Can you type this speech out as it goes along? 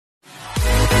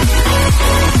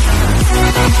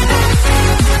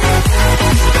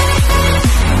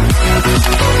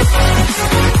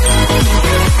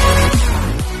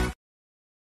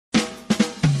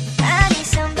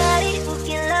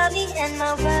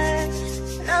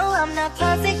not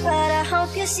perfect, but I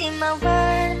hope you see my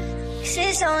worth. 'Cause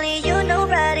it's only you,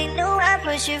 nobody knew I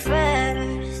put you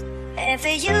first. And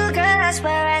for you, girl, I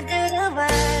swear I do the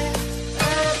work.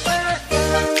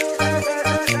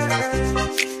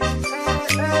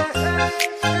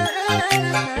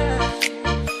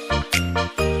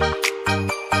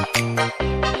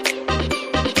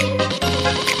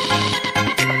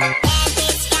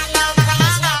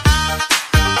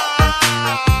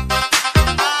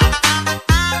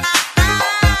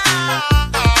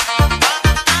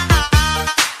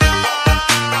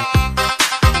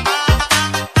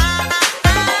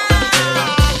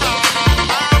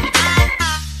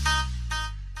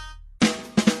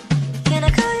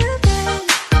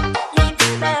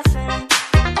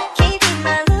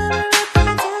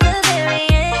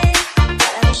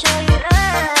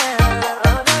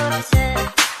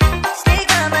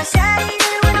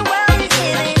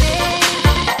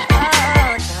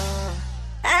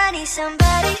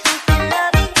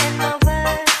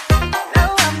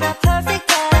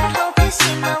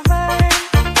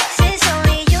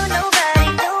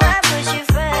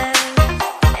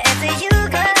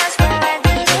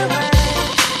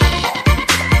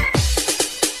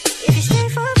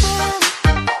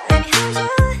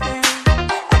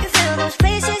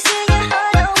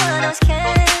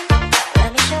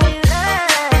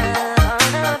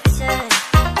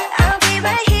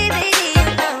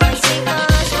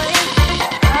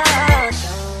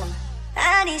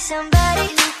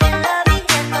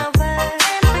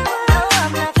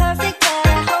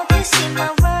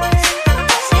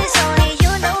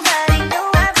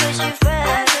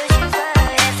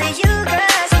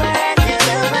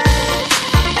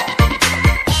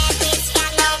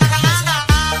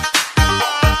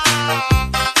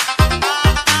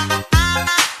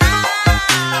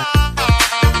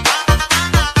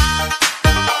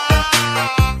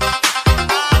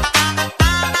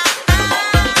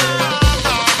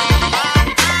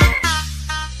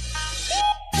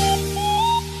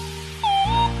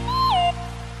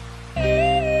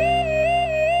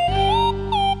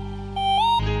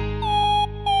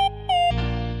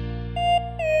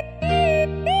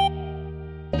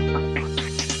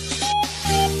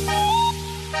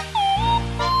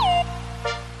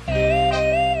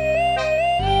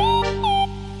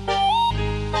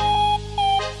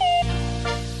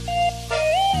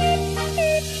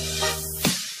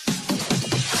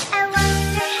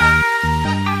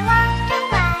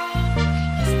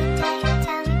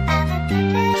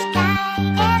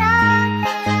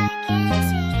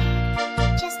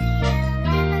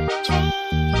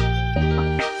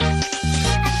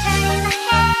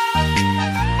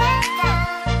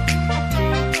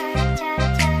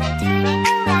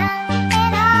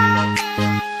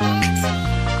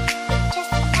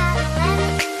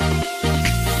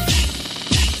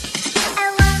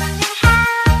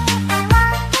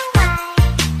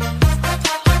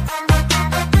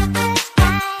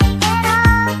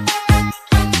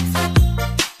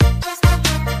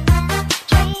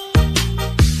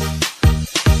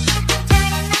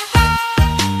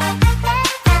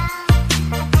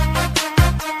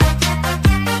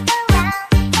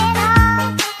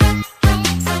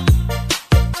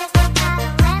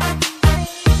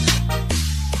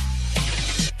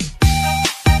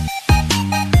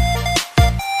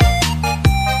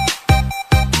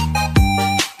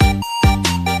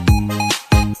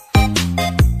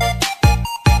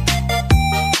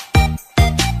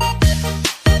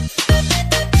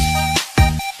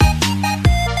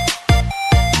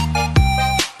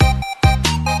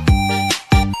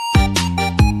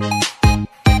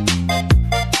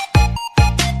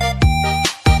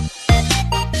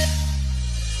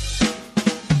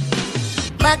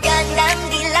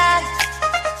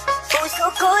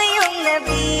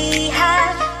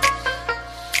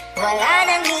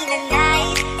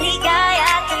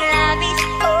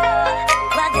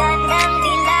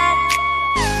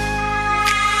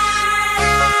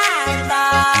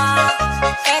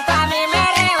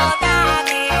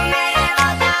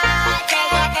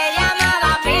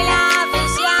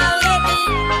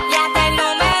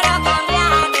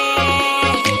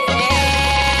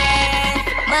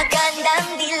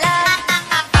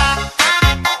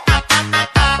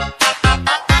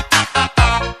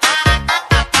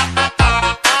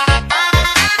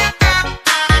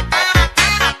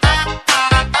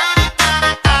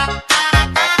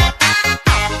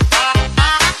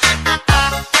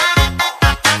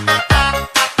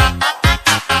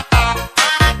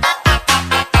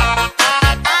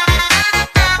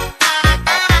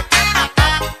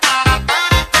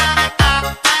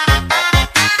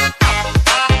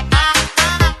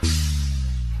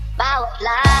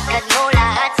 Lakad mo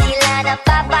lahat sila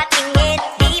napapatingin,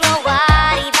 di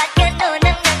mawari. Ba't ganun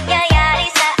ang nangyayari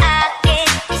sa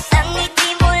akin? Isang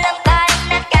ngiti mo lang parang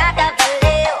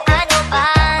nakakabaliw. Ano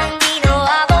bang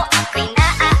ginawa ko? Ako'y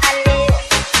naaaliw.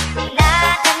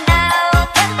 Tinatanaw,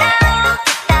 tanaw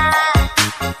kita,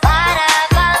 para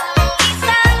bang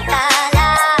isang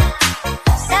tala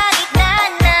sa gitna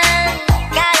ng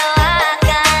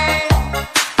kalawakan.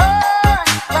 Oh,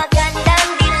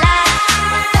 magandang dilag.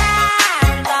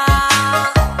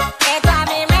 Que tú a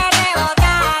mí me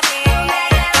rebotaste,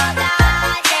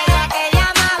 desde que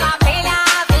llamaba pila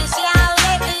oficial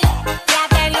de ti, y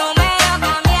hasta el número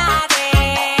cambiaste.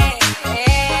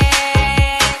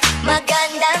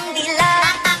 Magandang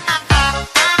dilag.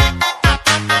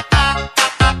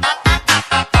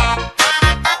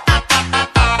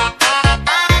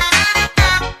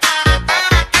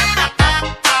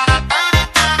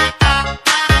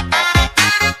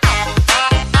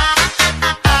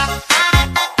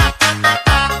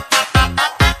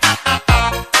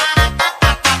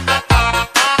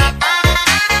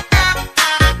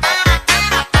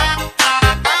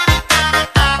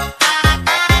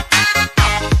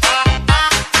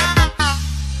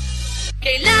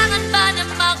 Kailangan ba na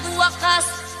magwakas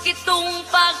itong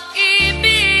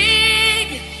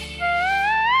pag-ibig?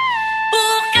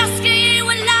 Bukas kay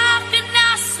wala ka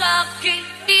na sa aking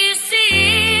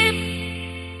isip.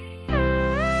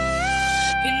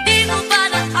 Hindi mo ba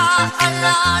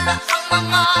naaalala ang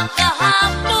mga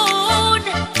kahapon?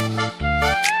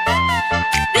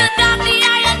 Na dati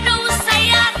ay anong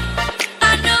saya't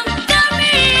anong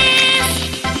tamis?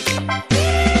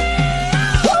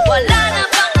 Wala na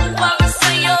bang uwang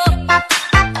sa'yo?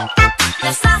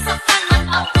 Nasasaktan man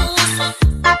ang puso.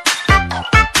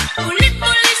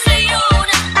 Ulit-ulit sa'yo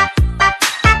na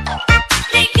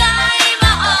ligay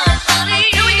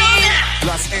maaaring.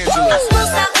 Los Angeles. Mas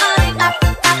masakaling at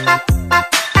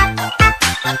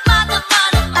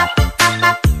madama.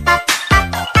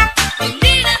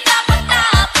 Hindi na dapat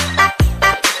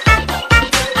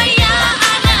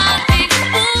hayaan natin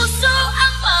puso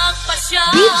ang magpasya.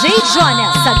 DJ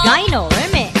Jonel sa Gyno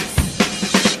Remix.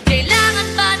 Kailangan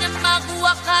ba na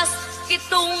magwakas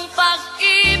itong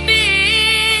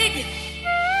pag-ibig?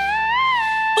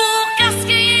 Bukas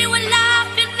kay wala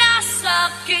ka na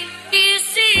sa aking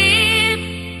isip.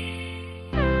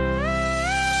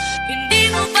 Hindi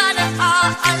mo ba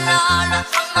naaalala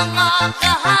ang mga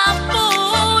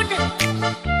kahapon?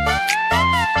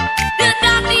 Na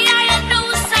dati ay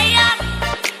anong saya't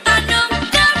anong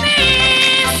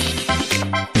tamis?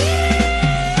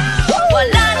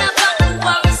 Wala na bang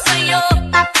uwang sa'yo?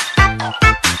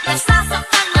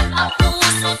 Nasasaktan man ang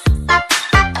puso.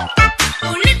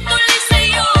 Ulit-ulit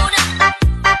sa'yo na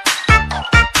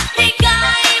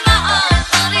ligay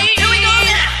maaaring.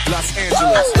 Los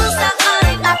Angeles. Mas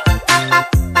masakaling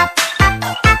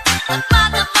at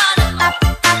madama.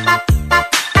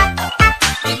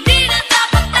 Hindi na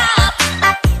dapat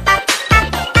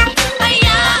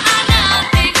hayaan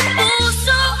natin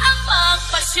puso ang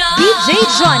magpasya. DJ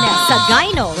Jonel sa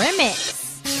Gyno Remix.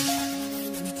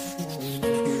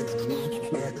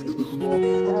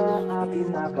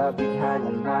 Aking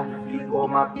nakabighani na di ko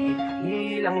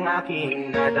mapigil ang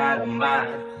aking nadarama.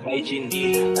 May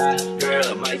chinita,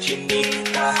 girl, may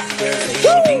chinita. Girl, sa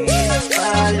iyong tingin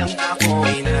pa lang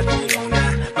ako'y natulong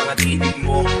na. Mga titig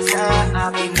mo sa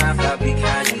aking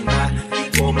nakabighani na di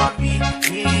ko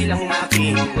mapigil ang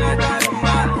aking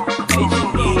nadarama. May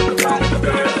chinita,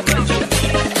 girl, may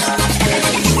chinita. Girl, sa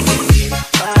iyong tingin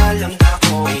pa lang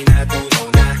ako'y natulong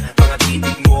na. Mga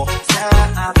titig mo sa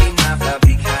aking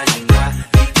nakabighani na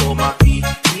di ko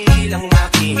mapigil ang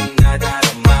aking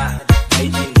nadarama.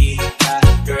 May chinita,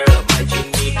 girl, may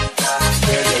chinita.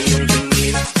 Girl, sa iyong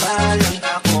tingin pa lang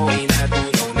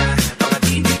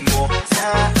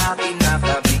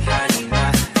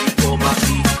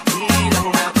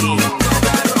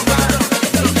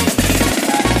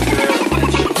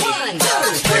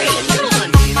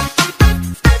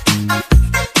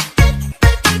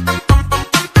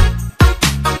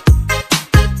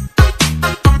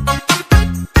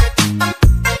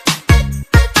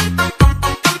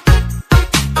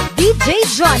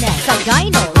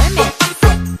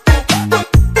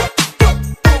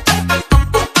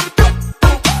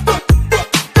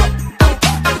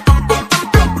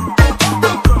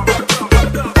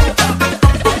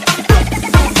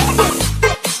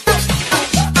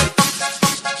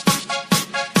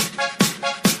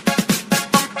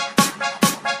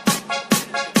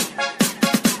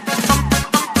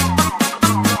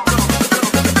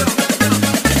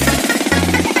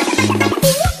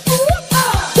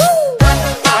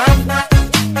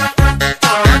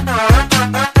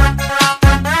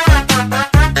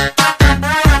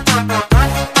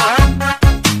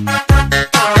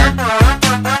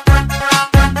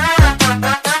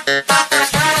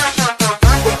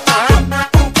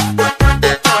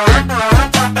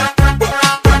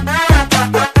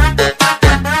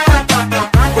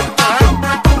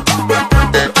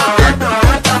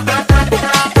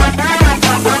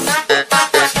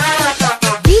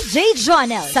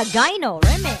Jonel Sagayno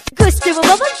Remix. Gusto mo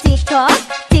ba mag-TikTok?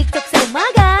 TikTok sa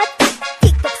umaga,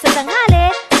 TikTok sa tanghali,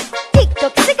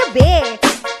 TikTok sa gabi.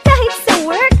 Kahit sa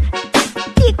work,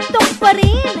 TikTok pa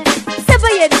rin.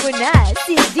 Sabayan mo na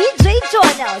si DJ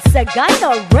Jonel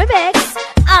Sagayno Remix,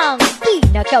 ang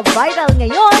pinaka-viral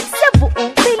ngayon sa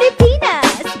buong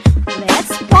Pilipinas.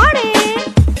 Let's party!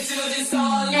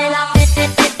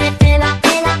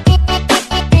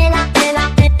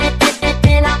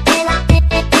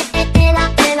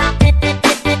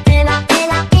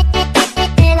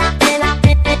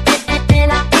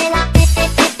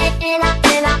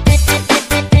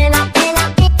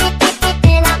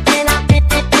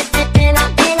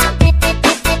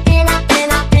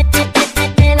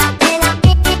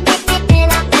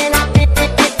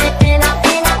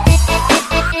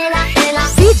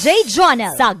 DJ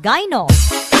Jonel Sagayno.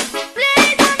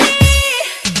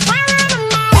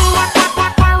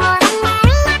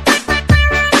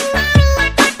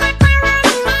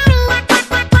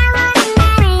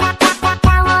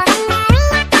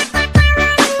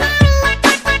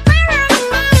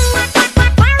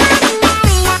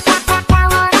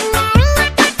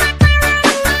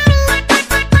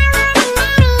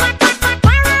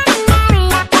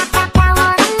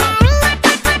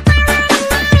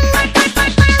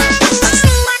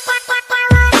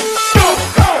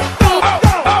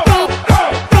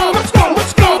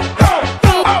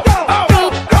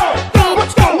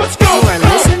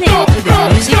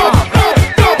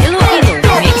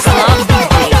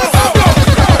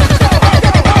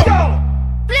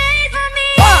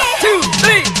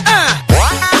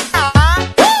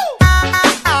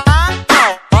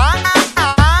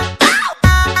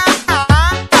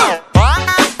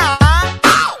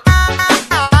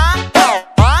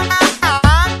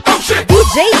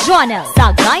 DJ Jonel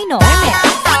Sagayno Remix.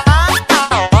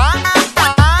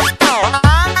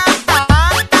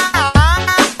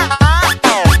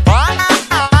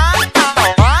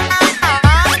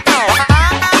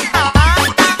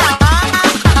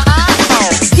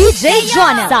 DJ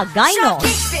Jonel Sagayno.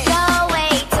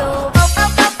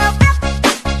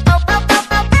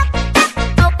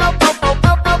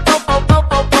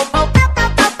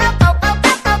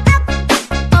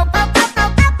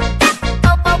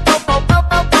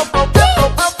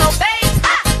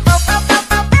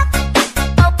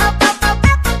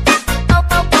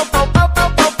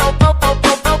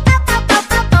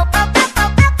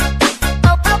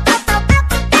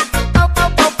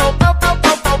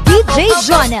 DJ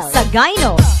Jonel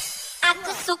Sagayno.